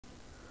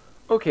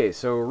Okay,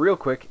 so real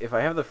quick, if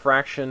I have the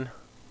fraction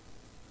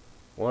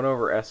 1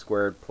 over s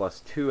squared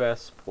plus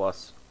 2s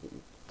plus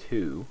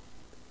 2,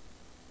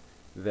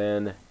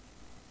 then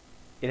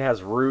it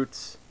has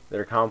roots that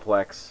are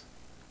complex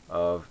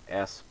of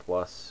s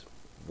plus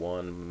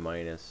 1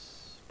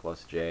 minus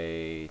plus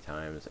j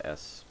times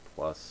s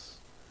plus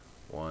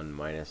 1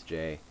 minus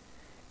j.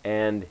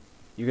 And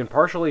you can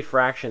partially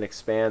fraction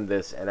expand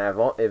this and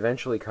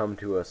eventually come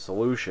to a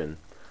solution,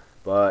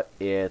 but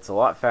it's a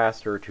lot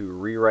faster to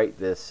rewrite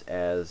this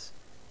as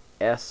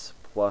s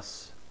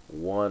plus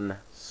 1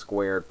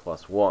 squared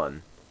plus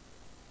 1,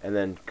 and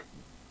then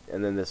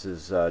this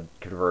is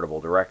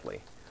convertible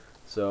directly.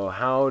 So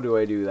how do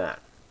I do that?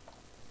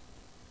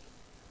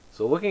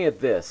 So looking at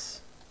this,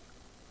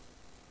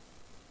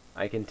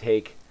 I can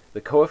take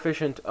the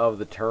coefficient of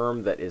the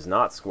term that is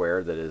not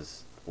squared, that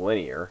is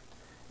linear,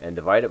 and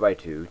divide it by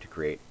 2 to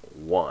create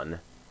 1,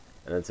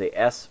 and then say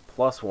s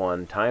plus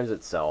 1 times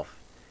itself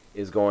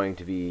is going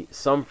to be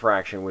some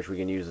fraction which we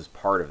can use as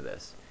part of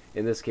this.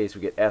 In this case, we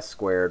get s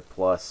squared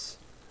plus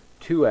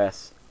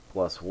 2s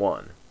plus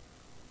 1.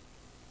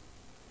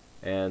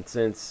 And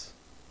since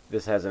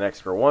this has an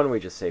extra 1, we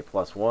just say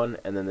plus 1,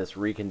 and then this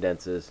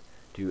recondenses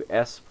to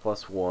s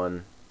plus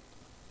 1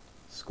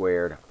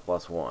 squared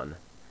plus 1.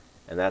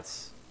 And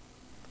that's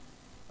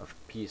a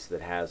piece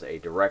that has a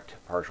direct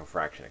partial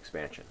fraction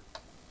expansion.